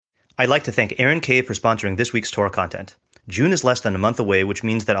I'd like to thank Aaron K. for sponsoring this week's Torah content. June is less than a month away, which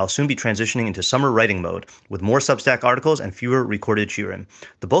means that I'll soon be transitioning into summer writing mode, with more Substack articles and fewer recorded shiurim.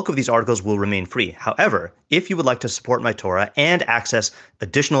 The bulk of these articles will remain free. However, if you would like to support my Torah and access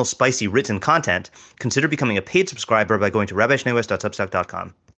additional spicy written content, consider becoming a paid subscriber by going to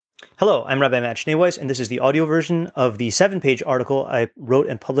rabbishneiweiss.substack.com. Hello, I'm Rabbi Matt Schneeweiss, and this is the audio version of the 7-page article I wrote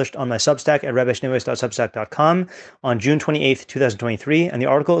and published on my Substack at rabbishneiweiss.substack.com on June 28th, 2023, and the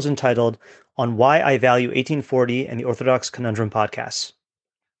article is entitled On Why I Value 1840 and the Orthodox Conundrum Podcasts.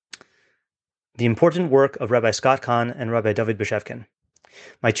 The important work of Rabbi Scott Kahn and Rabbi David Beshevkin.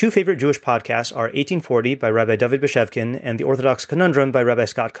 My two favorite Jewish podcasts are 1840 by Rabbi David Beshevkin and the Orthodox Conundrum by Rabbi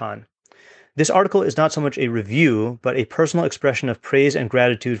Scott Kahn. This article is not so much a review, but a personal expression of praise and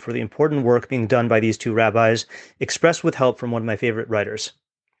gratitude for the important work being done by these two rabbis, expressed with help from one of my favorite writers.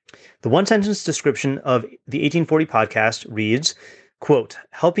 The one-sentence description of the 1840 podcast reads, quote,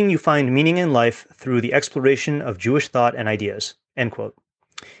 helping you find meaning in life through the exploration of Jewish thought and ideas, end quote.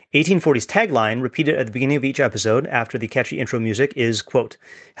 1840's tagline, repeated at the beginning of each episode after the catchy intro music, is, quote,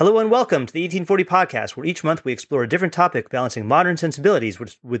 hello and welcome to the 1840 podcast, where each month we explore a different topic, balancing modern sensibilities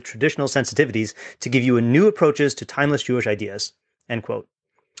with traditional sensitivities to give you new approaches to timeless Jewish ideas, end quote.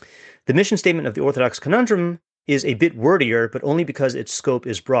 The mission statement of the Orthodox Conundrum is a bit wordier, but only because its scope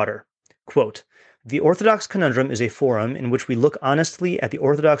is broader. Quote, the Orthodox Conundrum is a forum in which we look honestly at the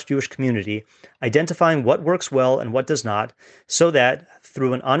Orthodox Jewish community, identifying what works well and what does not, so that,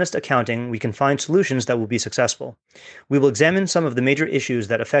 through an honest accounting, we can find solutions that will be successful. We will examine some of the major issues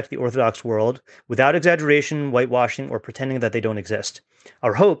that affect the Orthodox world, without exaggeration, whitewashing, or pretending that they don't exist.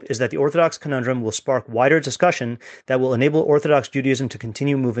 Our hope is that the Orthodox Conundrum will spark wider discussion that will enable Orthodox Judaism to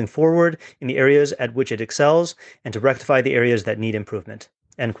continue moving forward in the areas at which it excels, and to rectify the areas that need improvement,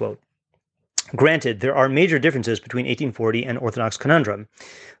 end quote. Granted, there are major differences between 1840 and Orthodox Conundrum,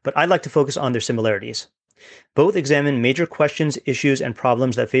 but I'd like to focus on their similarities. Both examine major questions, issues, and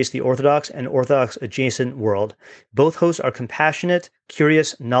problems that face the Orthodox and Orthodox-adjacent world. Both hosts are compassionate,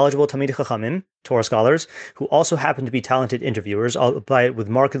 curious, knowledgeable Talmidei Chachamim, Torah scholars, who also happen to be talented interviewers, albeit with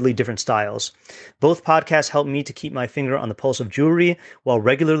markedly different styles. Both podcasts help me to keep my finger on the pulse of Jewry, while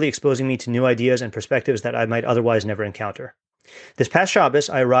regularly exposing me to new ideas and perspectives that I might otherwise never encounter. This past Shabbos,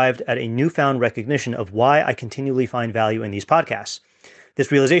 I arrived at a newfound recognition of why I continually find value in these podcasts.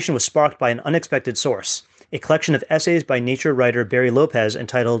 This realization was sparked by an unexpected source, a collection of essays by nature writer Barry Lopez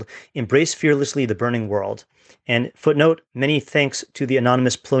entitled Embrace Fearlessly the Burning World. And footnote, many thanks to the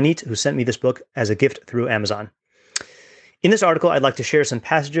anonymous Plonit who sent me this book as a gift through Amazon. In this article, I'd like to share some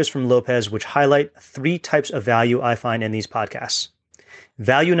passages from Lopez which highlight 3 types of value I find in these podcasts.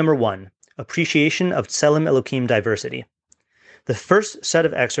 Value number 1, appreciation of Tselem Elokim diversity. The first set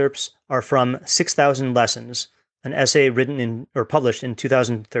of excerpts are from 6,000 Lessons, an essay written or published in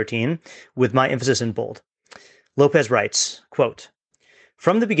 2013, with my emphasis in bold. Lopez writes, quote,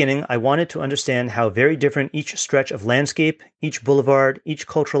 from the beginning, I wanted to understand how very different each stretch of landscape, each boulevard, each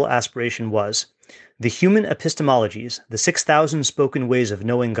cultural aspiration was. The human epistemologies, the 6,000 spoken ways of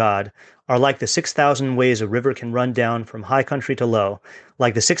knowing God, are like the 6,000 ways a river can run down from high country to low,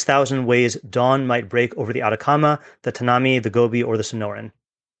 like the 6,000 ways dawn might break over the Atacama, the Tanami, the Gobi, or the Sonoran.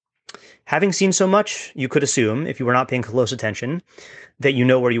 Having seen so much, you could assume, if you were not paying close attention, that you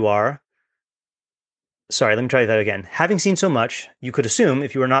know where you are. Sorry, let me try that again. Having seen so much, you could assume,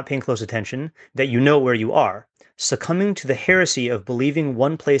 if you are not paying close attention, that you know where you are, succumbing to the heresy of believing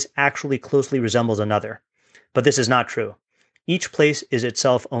one place actually closely resembles another. But this is not true. Each place is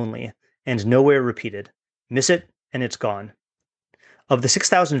itself only, and nowhere repeated. Miss it, and it's gone. Of the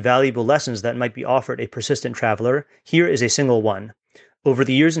 6,000 valuable lessons that might be offered a persistent traveler, here is a single one. Over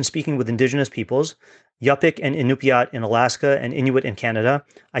the years in speaking with indigenous peoples, Yupik and Inupiat in Alaska and Inuit in Canada,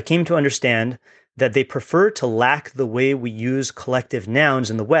 I came to understand that they prefer to lack the way we use collective nouns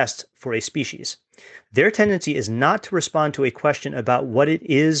in the West for a species. Their tendency is not to respond to a question about what it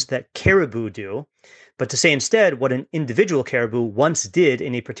is that caribou do, but to say instead what an individual caribou once did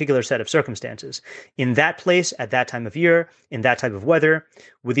in a particular set of circumstances, in that place, at that time of year, in that type of weather,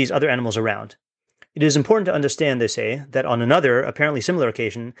 with these other animals around. It is important to understand, they say, that on another, apparently similar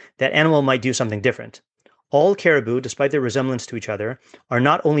occasion, that animal might do something different. All caribou, despite their resemblance to each other, are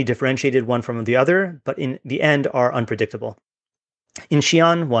not only differentiated one from the other, but in the end are unpredictable. In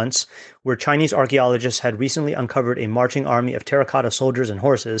Xi'an once, where Chinese archaeologists had recently uncovered a marching army of terracotta soldiers and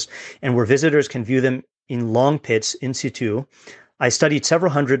horses, and where visitors can view them in long pits in situ, I studied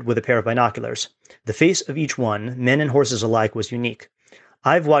several hundred with a pair of binoculars. The face of each one, men and horses alike, was unique.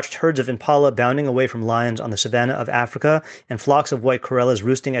 I've watched herds of impala bounding away from lions on the savanna of Africa and flocks of white corellas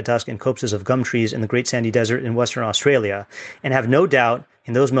roosting at dusk in copses of gum trees in the Great Sandy Desert in Western Australia, and have no doubt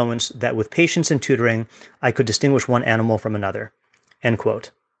in those moments that with patience and tutoring, I could distinguish one animal from another." End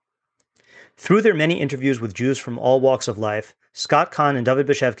quote. Through their many interviews with Jews from all walks of life, Scott Kahn and David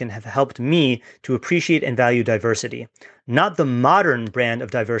Bashevkin have helped me to appreciate and value diversity. Not the modern brand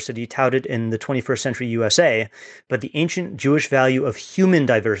of diversity touted in the 21st century USA, but the ancient Jewish value of human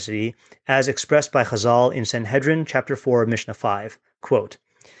diversity as expressed by Chazal in Sanhedrin chapter 4, Mishnah 5. Quote,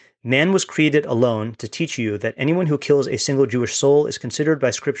 "Man was created alone to teach you that anyone who kills a single Jewish soul is considered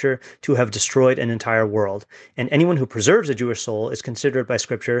by Scripture to have destroyed an entire world, and anyone who preserves a Jewish soul is considered by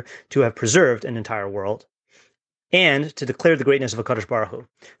Scripture to have preserved an entire world." And to declare the greatness of HaKadosh Baruch Hu.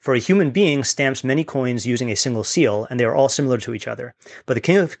 For a human being stamps many coins using a single seal, and they are all similar to each other. But the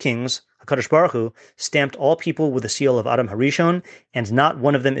King of Kings, HaKadosh Baruch Hu, stamped all people with the seal of Adam Harishon, and not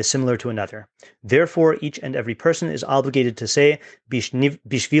one of them is similar to another. Therefore, each and every person is obligated to say, Bishvili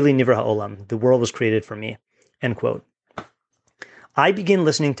Nivra Ha'olam, the world was created for me. End quote. I begin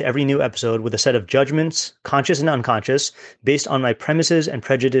listening to every new episode with a set of judgments, conscious and unconscious, based on my premises and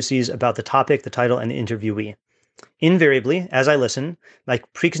prejudices about the topic, the title, and the interviewee. Invariably, as I listen, my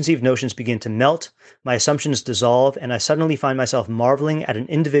preconceived notions begin to melt, my assumptions dissolve, and I suddenly find myself marveling at an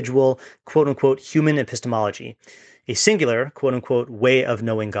individual, quote-unquote, human epistemology, a singular, quote-unquote, way of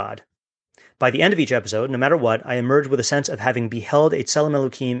knowing God. By the end of each episode, no matter what, I emerge with a sense of having beheld a Tselem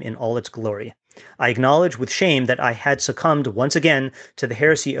Elokim in all its glory. I acknowledge with shame that I had succumbed once again to the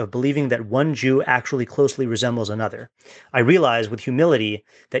heresy of believing that one Jew actually closely resembles another. I realize with humility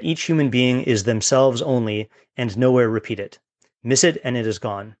that each human being is themselves only and nowhere repeated. Miss it and it is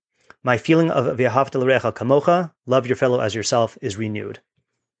gone. My feeling of V'ahavta l'recha kamocha, love your fellow as yourself, is renewed.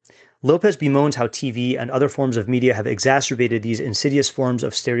 Lopez bemoans how TV and other forms of media have exacerbated these insidious forms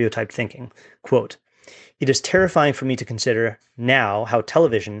of stereotyped thinking. Quote, "It is terrifying for me to consider now how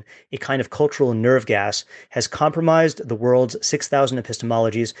television, a kind of cultural nerve gas, has compromised the world's 6,000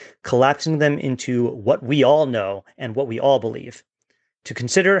 epistemologies, collapsing them into what we all know and what we all believe. To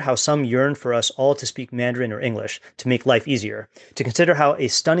consider how some yearn for us all to speak Mandarin or English to make life easier. To consider how a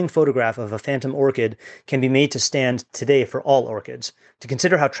stunning photograph of a phantom orchid can be made to stand today for all orchids. To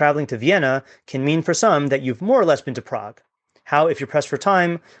consider how traveling to Vienna can mean for some that you've more or less been to Prague. How, if you're pressed for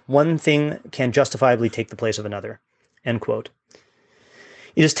time, one thing can justifiably take the place of another." End quote.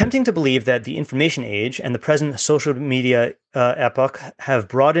 It is tempting to believe that the information age and the present social media epoch have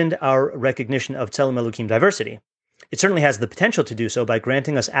broadened our recognition of Tselem Elokim diversity. It certainly has the potential to do so by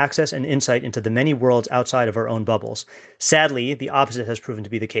granting us access and insight into the many worlds outside of our own bubbles. Sadly, the opposite has proven to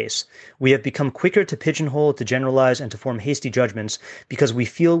be the case. We have become quicker to pigeonhole, to generalize, and to form hasty judgments because we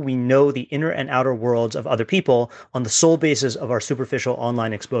feel we know the inner and outer worlds of other people on the sole basis of our superficial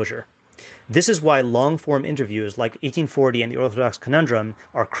online exposure. This is why long-form interviews like 1840 and the Orthodox Conundrum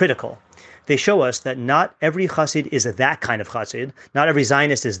are critical. They show us that not every Chassid is that kind of Chassid, not every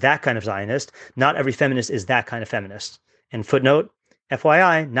Zionist is that kind of Zionist, not every feminist is that kind of feminist. And footnote,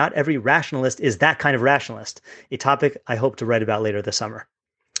 FYI, not every rationalist is that kind of rationalist, a topic I hope to write about later this summer.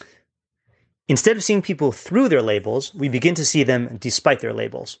 Instead of seeing people through their labels, we begin to see them despite their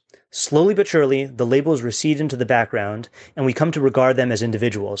labels. Slowly but surely, the labels recede into the background, and we come to regard them as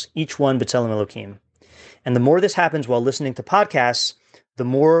individuals, each one B'Tselem Elokim. And the more this happens while listening to podcasts, the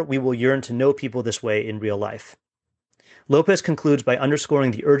more we will yearn to know people this way in real life. Lopez concludes by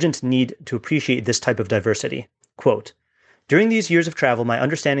underscoring the urgent need to appreciate this type of diversity. Quote, "During these years of travel, my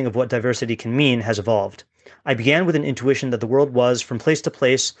understanding of what diversity can mean has evolved. I began with an intuition that the world was, from place to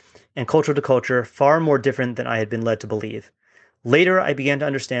place and culture to culture, far more different than I had been led to believe. Later, I began to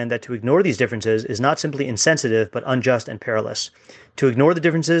understand that to ignore these differences is not simply insensitive, but unjust and perilous. To ignore the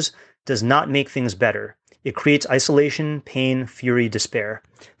differences does not make things better. It creates isolation, pain, fury, despair.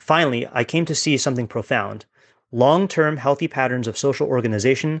 Finally, I came to see something profound. Long-term healthy patterns of social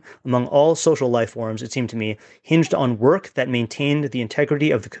organization among all social life forms, it seemed to me, hinged on work that maintained the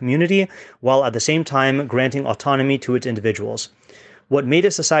integrity of the community while at the same time granting autonomy to its individuals. What made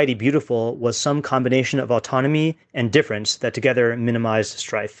a society beautiful was some combination of autonomy and difference that together minimized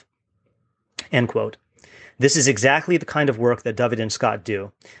strife." End quote. This is exactly the kind of work that David and Scott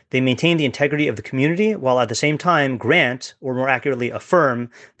do. They maintain the integrity of the community while at the same time grant, or more accurately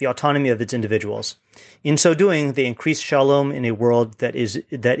affirm, the autonomy of its individuals. In so doing, they increase shalom in a world that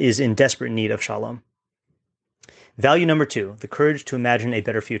is in desperate need of shalom. Value number 2, the courage to imagine a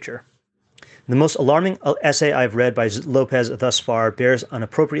better future. The most alarming essay I've read by Lopez thus far bears an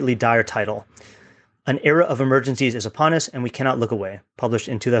appropriately dire title. An Era of Emergencies is Upon Us and We Cannot Look Away, published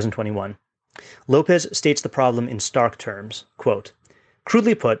in 2021. Lopez states the problem in stark terms. Quote,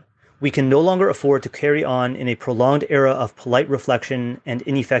 Crudely put, we can no longer afford to carry on in a prolonged era of polite reflection and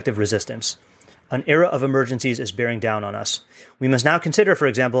ineffective resistance. An era of emergencies is bearing down on us. We must now consider, for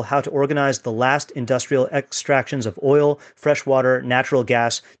example, how to organize the last industrial extractions of oil, fresh water, natural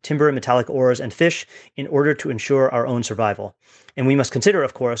gas, timber, metallic ores, and fish in order to ensure our own survival. And we must consider,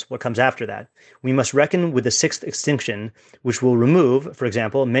 of course, what comes after that. We must reckon with the sixth extinction, which will remove, for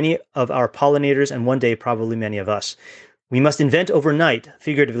example, many of our pollinators and one day probably many of us. We must invent overnight,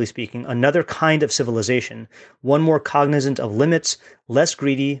 figuratively speaking, another kind of civilization, one more cognizant of limits, less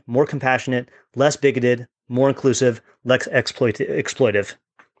greedy, more compassionate, less bigoted, more inclusive, less exploitive.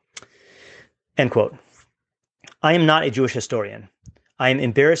 End quote. I am not a Jewish historian. I am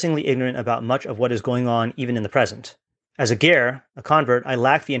embarrassingly ignorant about much of what is going on even in the present. As a ger, a convert, I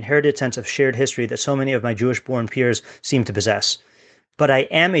lack the inherited sense of shared history that so many of my Jewish-born peers seem to possess. But I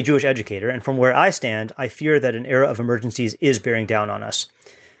am a Jewish educator, and from where I stand, I fear that an era of emergencies is bearing down on us.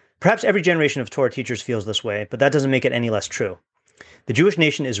 Perhaps every generation of Torah teachers feels this way, but that doesn't make it any less true. The Jewish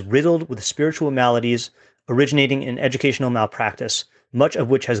nation is riddled with spiritual maladies originating in educational malpractice, much of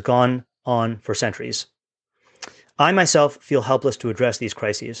which has gone on for centuries. I myself feel helpless to address these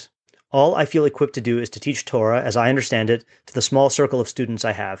crises. All I feel equipped to do is to teach Torah, as I understand it, to the small circle of students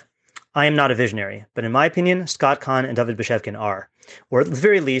I have. I am not a visionary, but in my opinion, Scott Kahn and David Beshevkin are. Or at the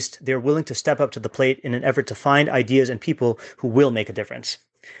very least, they are willing to step up to the plate in an effort to find ideas and people who will make a difference.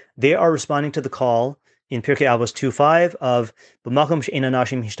 They are responding to the call in Pirkei Avos 2:5 of B'makom she'ein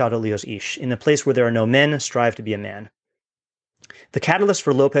anashim hishtadlu lios ish, in a place where there are no men, strive to be a man. The catalyst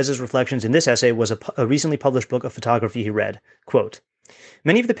for Lopez's reflections in this essay was a recently published book of photography he read. Quote,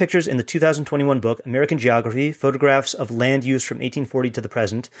 many of the pictures in the 2021 book, American Geography, Photographs of Land Use from 1840 to the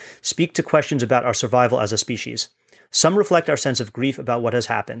Present, speak to questions about our survival as a species. Some reflect our sense of grief about what has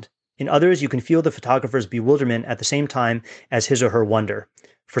happened. In others, you can feel the photographer's bewilderment at the same time as his or her wonder.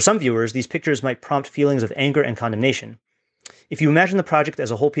 For some viewers, these pictures might prompt feelings of anger and condemnation. If you imagine the project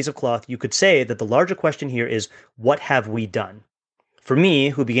as a whole piece of cloth, you could say that the larger question here is, what have we done? For me,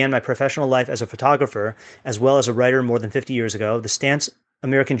 who began my professional life as a photographer, as well as a writer more than 50 years ago, the stance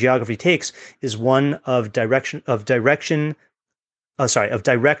American Geography takes is one of direct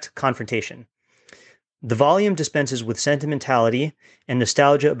confrontation. The volume dispenses with sentimentality and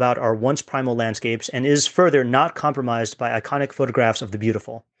nostalgia about our once primal landscapes and is further not compromised by iconic photographs of the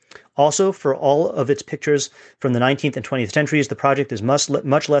beautiful. Also, for all of its pictures from the 19th and 20th centuries, the project is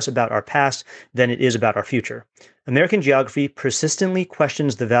much less about our past than it is about our future. American Geography persistently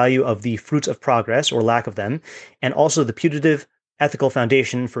questions the value of the fruits of progress, or lack of them, and also the putative ethical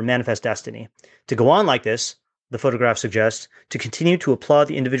foundation for manifest destiny. To go on like this, the photograph suggests, to continue to applaud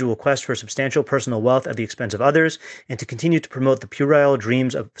the individual quest for substantial personal wealth at the expense of others, and to continue to promote the puerile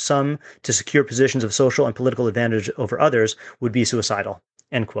dreams of some to secure positions of social and political advantage over others would be suicidal.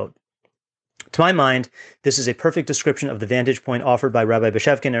 End quote. To my mind, this is a perfect description of the vantage point offered by Rabbi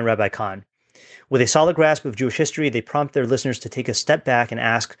Beshevkin and Rabbi Kahn. With a solid grasp of Jewish history, they prompt their listeners to take a step back and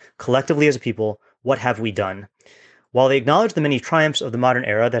ask, collectively as a people, what have we done? While they acknowledge the many triumphs of the modern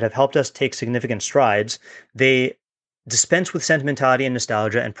era that have helped us take significant strides, they dispense with sentimentality and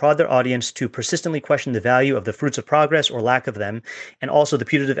nostalgia and prod their audience to persistently question the value of the fruits of progress or lack of them, and also the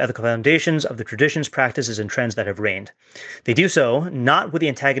putative ethical foundations of the traditions, practices, and trends that have reigned. They do so not with the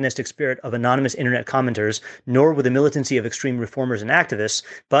antagonistic spirit of anonymous internet commenters, nor with the militancy of extreme reformers and activists,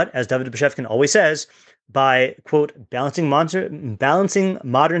 but, as David Beshevkin always says, by, quote, balancing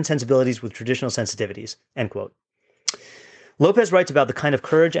modern sensibilities with traditional sensitivities, end quote. Lopez writes about the kind of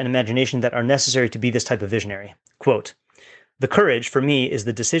courage and imagination that are necessary to be this type of visionary. Quote, the courage, for me, is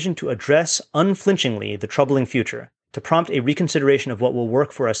the decision to address unflinchingly the troubling future, to prompt a reconsideration of what will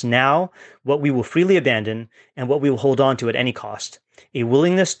work for us now, what we will freely abandon, and what we will hold on to at any cost. A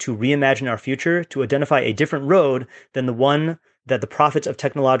willingness to reimagine our future, to identify a different road than the one that the prophets of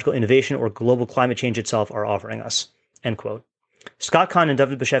technological innovation or global climate change itself are offering us. End quote. Scott Kahn and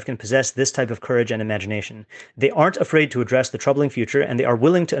David Beshevkin possess this type of courage and imagination. They aren't afraid to address the troubling future, and they are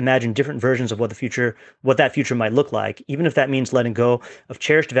willing to imagine different versions of what that future might look like, even if that means letting go of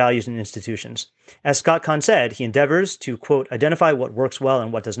cherished values and institutions. As Scott Kahn said, he endeavors to, quote, identify what works well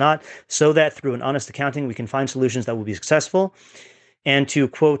and what does not, so that through an honest accounting we can find solutions that will be successful, and to,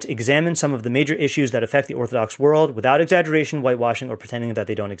 quote, examine some of the major issues that affect the Orthodox world without exaggeration, whitewashing, or pretending that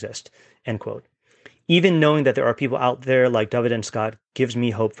they don't exist, end quote. Even knowing that there are people out there like David and Scott gives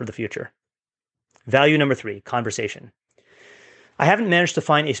me hope for the future. Value number 3, conversation. I haven't managed to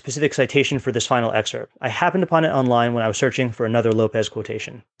find a specific citation for this final excerpt. I happened upon it online when I was searching for another Lopez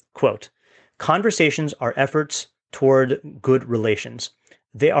quotation. Quote, conversations are efforts toward good relations.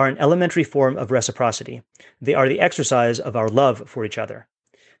 They are an elementary form of reciprocity. They are the exercise of our love for each other.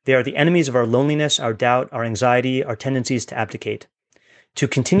 They are the enemies of our loneliness, our doubt, our anxiety, our tendencies to abdicate. To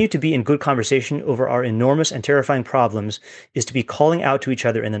continue to be in good conversation over our enormous and terrifying problems is to be calling out to each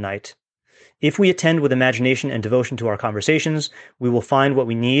other in the night. If we attend with imagination and devotion to our conversations, we will find what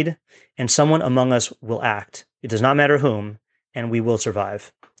we need, and someone among us will act. It does not matter whom, and we will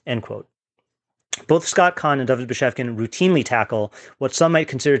survive. End quote. Both Scott Kahn and David Bashevkin routinely tackle what some might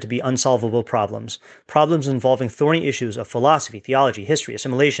consider to be unsolvable problems involving thorny issues of philosophy, theology, history,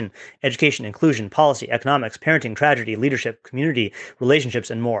 assimilation, education, inclusion, policy, economics, parenting, tragedy, leadership, community, relationships,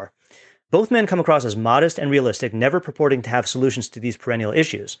 and more. Both men come across as modest and realistic, never purporting to have solutions to these perennial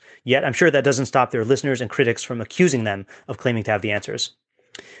issues. Yet, I'm sure that doesn't stop their listeners and critics from accusing them of claiming to have the answers.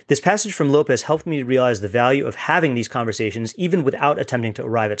 This passage from Lopez helped me realize the value of having these conversations even without attempting to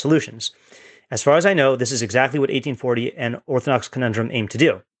arrive at solutions. As far as I know, this is exactly what 1840 and Orthodox Conundrum aim to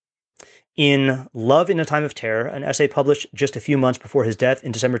do. In Love in a Time of Terror, an essay published just a few months before his death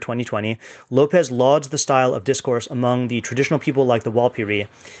in December 2020, Lopez lauds the style of discourse among the traditional people like the Walpiri,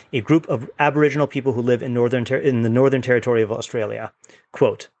 a group of Aboriginal people who live in the Northern Territory of Australia.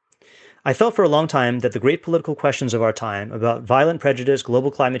 Quote, I felt for a long time that the great political questions of our time about violent prejudice, global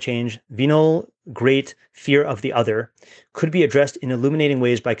climate change, venal great fear of the other could be addressed in illuminating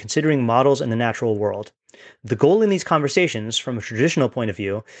ways by considering models in the natural world. The goal in these conversations, from a traditional point of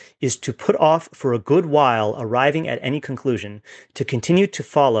view, is to put off for a good while arriving at any conclusion, to continue to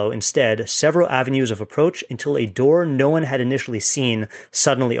follow instead several avenues of approach until a door no one had initially seen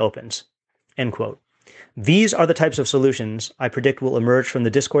suddenly opens. End quote. These are the types of solutions I predict will emerge from the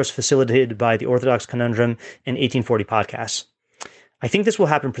discourse facilitated by the Orthodox Conundrum and 1840 podcasts. I think this will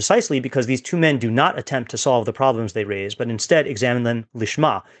happen precisely because these two men do not attempt to solve the problems they raise, but instead examine them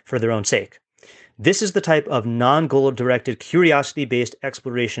lishma, for their own sake. This is the type of non-goal-directed, curiosity-based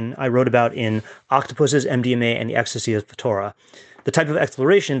exploration I wrote about in Octopuses, MDMA, and the Ecstasy of the Torah, the type of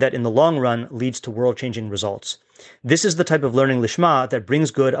exploration that in the long run leads to world-changing results. This is the type of learning lishma that brings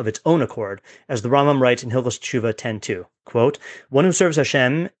good of its own accord, as the Rambam writes in Hilchos Teshuva 10.2. Quote, one who serves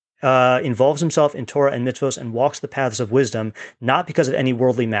Hashem involves himself in Torah and mitzvos and walks the paths of wisdom, not because of any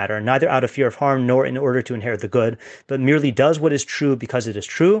worldly matter, neither out of fear of harm nor in order to inherit the good, but merely does what is true because it is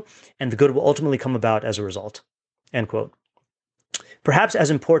true, and the good will ultimately come about as a result. End quote. Perhaps as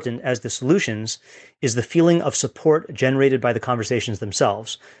important as the solutions is the feeling of support generated by the conversations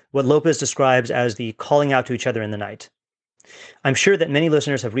themselves, what Lopez describes as the calling out to each other in the night. I'm sure that many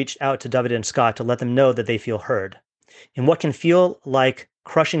listeners have reached out to David and Scott to let them know that they feel heard. In what can feel like the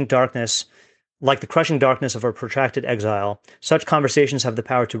crushing darkness of our protracted exile, such conversations have the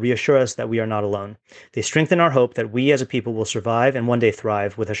power to reassure us that we are not alone. They strengthen our hope that we as a people will survive and one day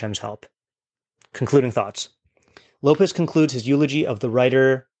thrive with Hashem's help. Concluding thoughts. Lopez concludes his eulogy of the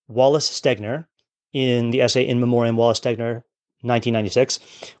writer Wallace Stegner in the essay In Memoriam Wallace Stegner, 1996,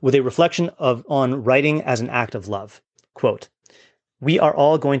 with a reflection on writing as an act of love. Quote, we are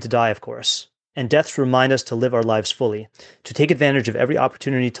all going to die, of course, and deaths remind us to live our lives fully, to take advantage of every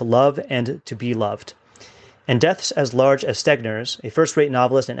opportunity to love and to be loved. And deaths as large as Stegner's, a first-rate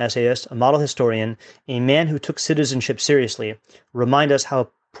novelist and essayist, a model historian, a man who took citizenship seriously, remind us how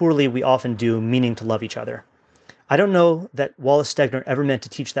poorly we often do meaning to love each other. I don't know that Wallace Stegner ever meant to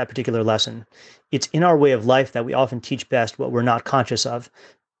teach that particular lesson. It's in our way of life that we often teach best what we're not conscious of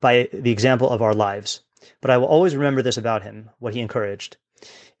by the example of our lives. But I will always remember this about him, what he encouraged.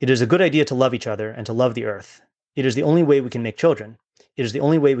 It is a good idea to love each other and to love the earth. It is the only way we can make children. It is the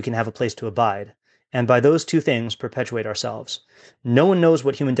only way we can have a place to abide. And by those two things, perpetuate ourselves. No one knows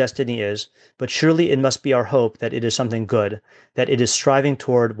what human destiny is, but surely it must be our hope that it is something good, that it is striving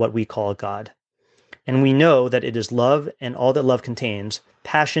toward what we call God. And we know that it is love and all that love contains,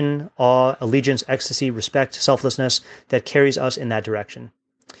 passion, awe, allegiance, ecstasy, respect, selflessness, that carries us in that direction.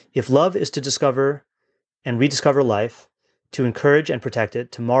 If love is to discover and rediscover life, to encourage and protect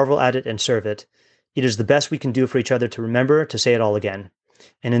it, to marvel at it and serve it, it is the best we can do for each other to remember to say it all again.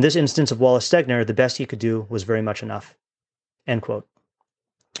 And in this instance of Wallace Stegner, the best he could do was very much enough. End quote.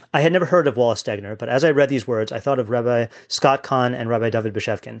 I had never heard of Wallace Stegner, but as I read these words, I thought of Rabbi Scott Kahn and Rabbi David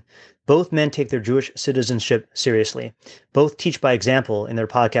Bashevkin. Both men take their Jewish citizenship seriously. Both teach by example in their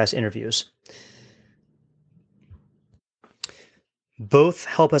podcast interviews. Both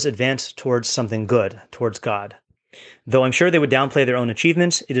help us advance towards something good, towards God. Though I'm sure they would downplay their own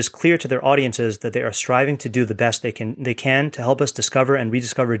achievements, it is clear to their audiences that they are striving to do the best they can to help us discover and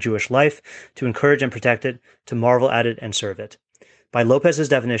rediscover Jewish life, to encourage and protect it, to marvel at it and serve it. By Lopez's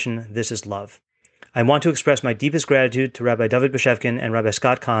definition, this is love. I want to express my deepest gratitude to Rabbi David Bashevkin and Rabbi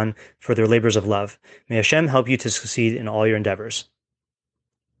Scott Kahn for their labors of love. May Hashem help you to succeed in all your endeavors.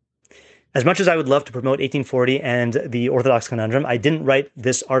 As much as I would love to promote 1840 and the Orthodox Conundrum, I didn't write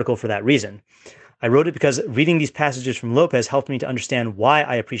this article for that reason. I wrote it because reading these passages from Lopez helped me to understand why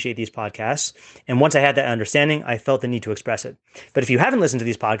I appreciate these podcasts. And once I had that understanding, I felt the need to express it. But if you haven't listened to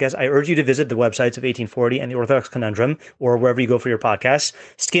these podcasts, I urge you to visit the websites of 1840 and the Orthodox Conundrum, or wherever you go for your podcasts.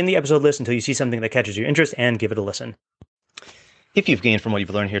 Skim the episode list until you see something that catches your interest and give it a listen. If you've gained from what you've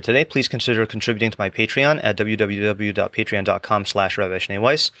learned here today, please consider contributing to my Patreon at www.patreon.com/Rabbi Shnei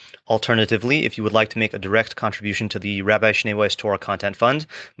Weiss. Alternatively, if you would like to make a direct contribution to the Rabbi Shnei Weiss Torah Content Fund,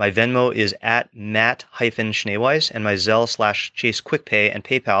 my Venmo is at Matt-Shneiweiss, and my Zelle/Chase QuickPay and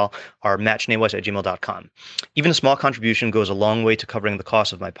PayPal are mattschneiweiss@gmail.com. Even a small contribution goes a long way to covering the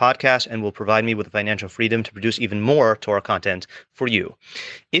cost of my podcast and will provide me with the financial freedom to produce even more Torah content for you.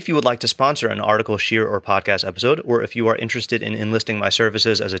 If you would like to sponsor an article, shir, or podcast episode, or if you are interested in enlisting my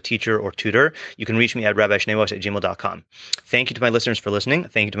services as a teacher or tutor, you can reach me at rabbischneiweiss@gmail.com. Thank you to my listeners for listening.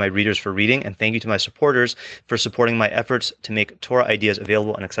 Thank you to my readers for reading. And thank you to my supporters for supporting my efforts to make Torah ideas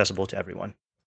available and accessible to everyone.